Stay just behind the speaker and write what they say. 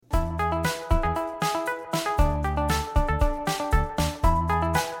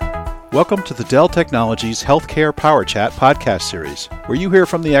Welcome to the Dell Technologies Healthcare Power Chat podcast series, where you hear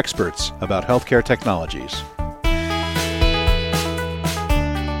from the experts about healthcare technologies.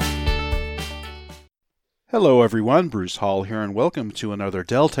 Hello everyone, Bruce Hall here, and welcome to another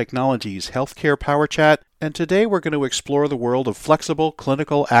Dell Technologies Healthcare Power Chat. And today we're going to explore the world of flexible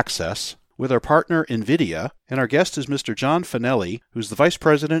clinical access with our partner NVIDIA, and our guest is Mr. John Fanelli, who's the Vice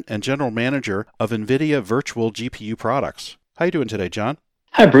President and General Manager of NVIDIA Virtual GPU Products. How are you doing today, John?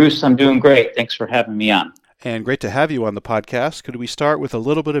 Hi, Bruce. I'm doing great. Thanks for having me on. And great to have you on the podcast. Could we start with a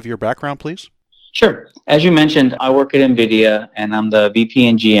little bit of your background, please? Sure. As you mentioned, I work at NVIDIA, and I'm the VP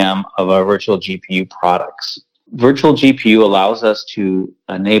and GM of our virtual GPU products. Virtual GPU allows us to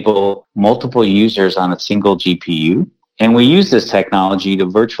enable multiple users on a single GPU, and we use this technology to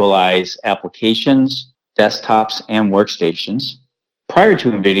virtualize applications, desktops, and workstations. Prior to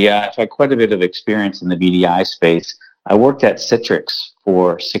NVIDIA, I've had quite a bit of experience in the VDI space. I worked at Citrix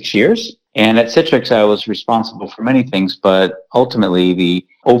for 6 years, and at Citrix I was responsible for many things, but ultimately the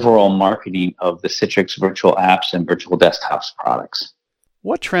overall marketing of the Citrix virtual apps and virtual desktops products.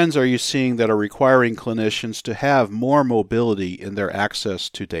 What trends are you seeing that are requiring clinicians to have more mobility in their access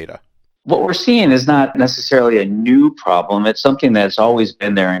to data? What we're seeing is not necessarily a new problem. It's something that's always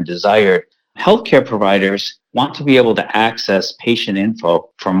been there and desired. Healthcare providers want to be able to access patient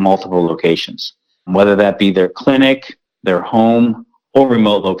info from multiple locations, whether that be their clinic, their home, or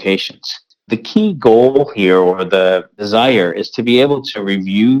remote locations. The key goal here, or the desire, is to be able to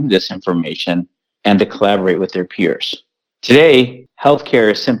review this information and to collaborate with their peers. Today,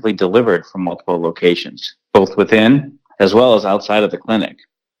 healthcare is simply delivered from multiple locations, both within as well as outside of the clinic.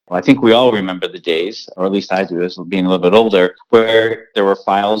 Well, I think we all remember the days, or at least I do, as being a little bit older, where there were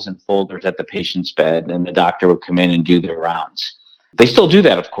files and folders at the patient's bed and the doctor would come in and do their rounds. They still do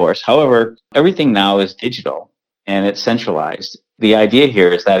that, of course. However, everything now is digital and it's centralized. The idea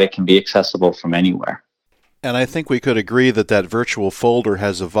here is that it can be accessible from anywhere. And I think we could agree that that virtual folder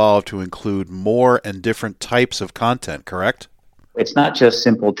has evolved to include more and different types of content, correct? It's not just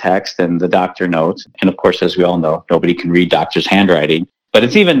simple text and the doctor notes. And of course, as we all know, nobody can read doctor's handwriting. But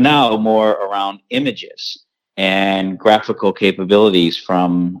it's even now more around images and graphical capabilities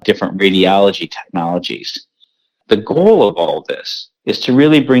from different radiology technologies. The goal of all this is to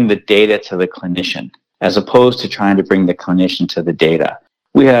really bring the data to the clinician, as opposed to trying to bring the clinician to the data.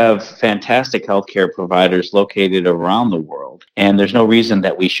 We have fantastic healthcare providers located around the world, and there's no reason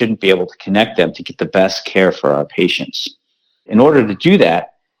that we shouldn't be able to connect them to get the best care for our patients. In order to do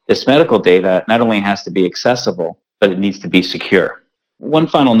that, this medical data not only has to be accessible, but it needs to be secure. One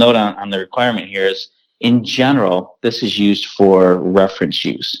final note on the requirement here is, in general, this is used for reference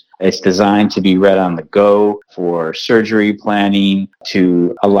use. It's designed to be read on the go for surgery planning,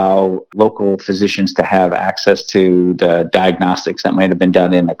 to allow local physicians to have access to the diagnostics that might have been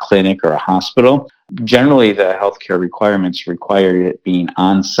done in a clinic or a hospital. Generally, the healthcare requirements require it being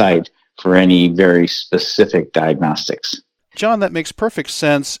on site for any very specific diagnostics. John, that makes perfect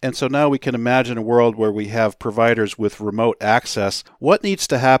sense. And so now we can imagine a world where we have providers with remote access. What needs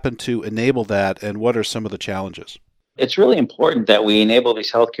to happen to enable that, and what are some of the challenges? It's really important that we enable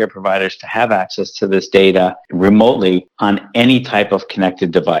these healthcare providers to have access to this data remotely on any type of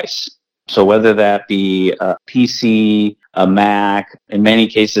connected device. So whether that be a PC, a Mac, in many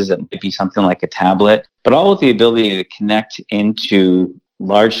cases it might be something like a tablet, but all with the ability to connect into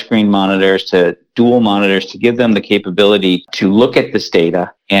large screen monitors, to dual monitors, to give them the capability to look at this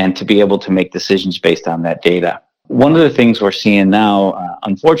data and to be able to make decisions based on that data. One of the things we're seeing now,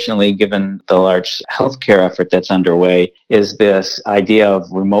 unfortunately, given the large healthcare effort that's underway, is this idea of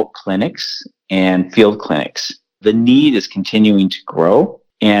remote clinics and field clinics. The need is continuing to grow,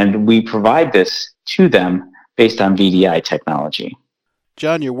 and we provide this to them based on VDI technology.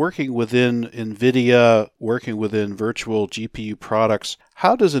 John, you're working within NVIDIA, working within virtual GPU products.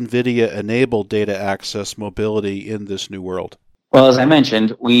 How does NVIDIA enable data access mobility in this new world? Well, as I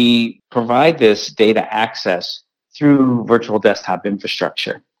mentioned, we provide this data access through virtual desktop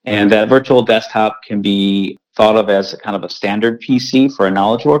infrastructure. And that virtual desktop can be thought of as a kind of a standard PC for a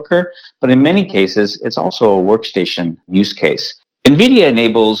knowledge worker, but in many cases, it's also a workstation use case. NVIDIA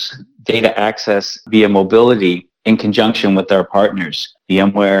enables data access via mobility in conjunction with our partners,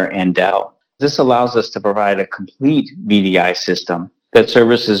 VMware and Dell. This allows us to provide a complete VDI system that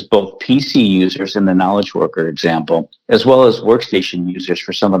services both PC users in the knowledge worker example, as well as workstation users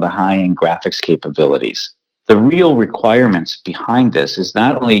for some of the high-end graphics capabilities. The real requirements behind this is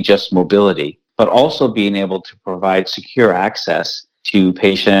not only just mobility, but also being able to provide secure access to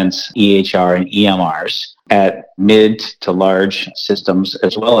patients' EHR and EMRs at mid to large systems,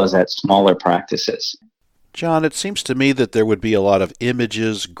 as well as at smaller practices. John, it seems to me that there would be a lot of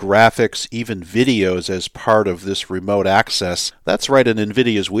images, graphics, even videos as part of this remote access. That's right in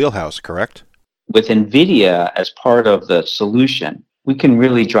NVIDIA's wheelhouse, correct? With NVIDIA as part of the solution, we can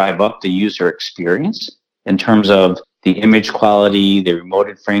really drive up the user experience in terms of the image quality, the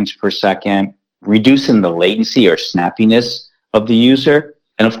remoted frames per second, reducing the latency or snappiness of the user.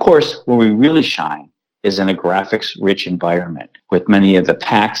 And of course, where we really shine is in a graphics-rich environment with many of the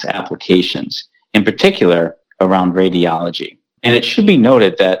PACS applications, in particular around radiology. And it should be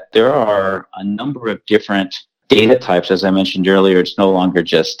noted that there are a number of different data types. As I mentioned earlier, it's no longer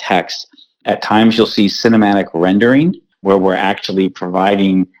just text. At times, you'll see cinematic rendering, where we're actually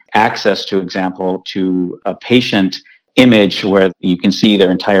providing access, to example, to a patient image where you can see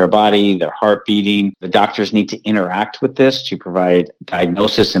their entire body, their heart beating. The doctors need to interact with this to provide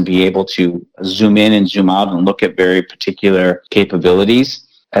diagnosis and be able to zoom in and zoom out and look at very particular capabilities,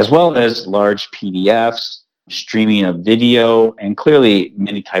 as well as large PDFs, streaming of video, and clearly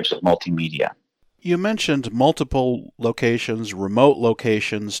many types of multimedia. You mentioned multiple locations, remote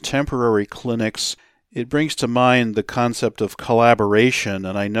locations, temporary clinics. It brings to mind the concept of collaboration,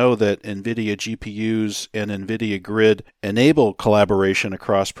 and I know that NVIDIA GPUs and NVIDIA Grid enable collaboration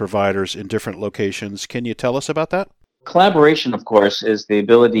across providers in different locations. Can you tell us about that? Collaboration, of course, is the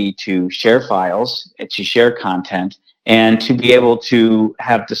ability to share files, to share content, and to be able to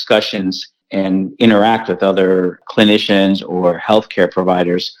have discussions and interact with other clinicians or healthcare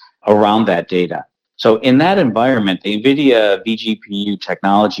providers around that data. So in that environment, the NVIDIA vGPU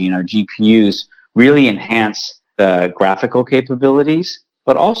technology and our GPUs really enhance the graphical capabilities,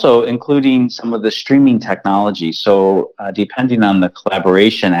 but also including some of the streaming technology. So depending on the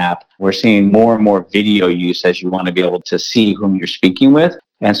collaboration app, we're seeing more and more video use as you want to be able to see whom you're speaking with.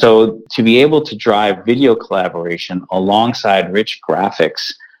 And so to be able to drive video collaboration alongside rich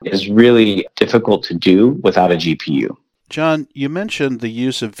graphics is really difficult to do without a GPU. John, you mentioned the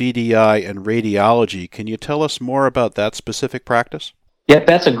use of VDI and radiology. Can you tell us more about that specific practice? Yeah,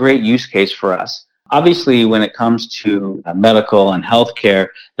 that's a great use case for us. Obviously, when it comes to medical and healthcare,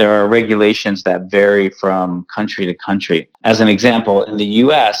 there are regulations that vary from country to country. As an example, in the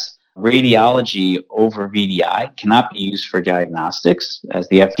US, radiology over VDI cannot be used for diagnostics, as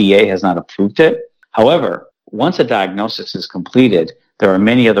the FDA has not approved it. However, once a diagnosis is completed, there are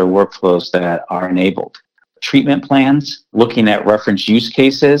many other workflows that are enabled. Treatment plans, looking at reference use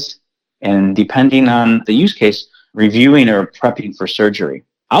cases, and depending on the use case, reviewing or prepping for surgery.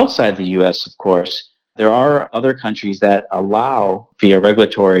 Outside the US, of course, there are other countries that allow, via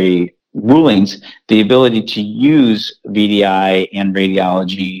regulatory rulings, the ability to use VDI and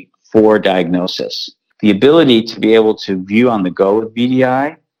radiology for diagnosis. The ability to be able to view on the go with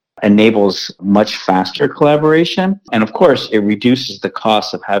VDI enables much faster collaboration. And of course, it reduces the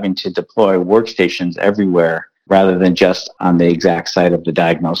cost of having to deploy workstations everywhere rather than just on the exact site of the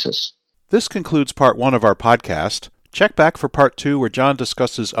diagnosis. This concludes part 1 of our podcast. Check back for part 2 where John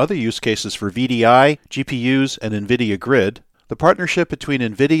discusses other use cases for VDI, GPUs, and NVIDIA Grid, the partnership between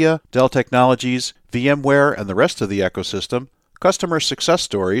NVIDIA, Dell Technologies, VMware, and the rest of the ecosystem, customer success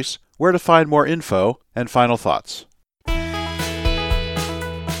stories, where to find more info, and final thoughts.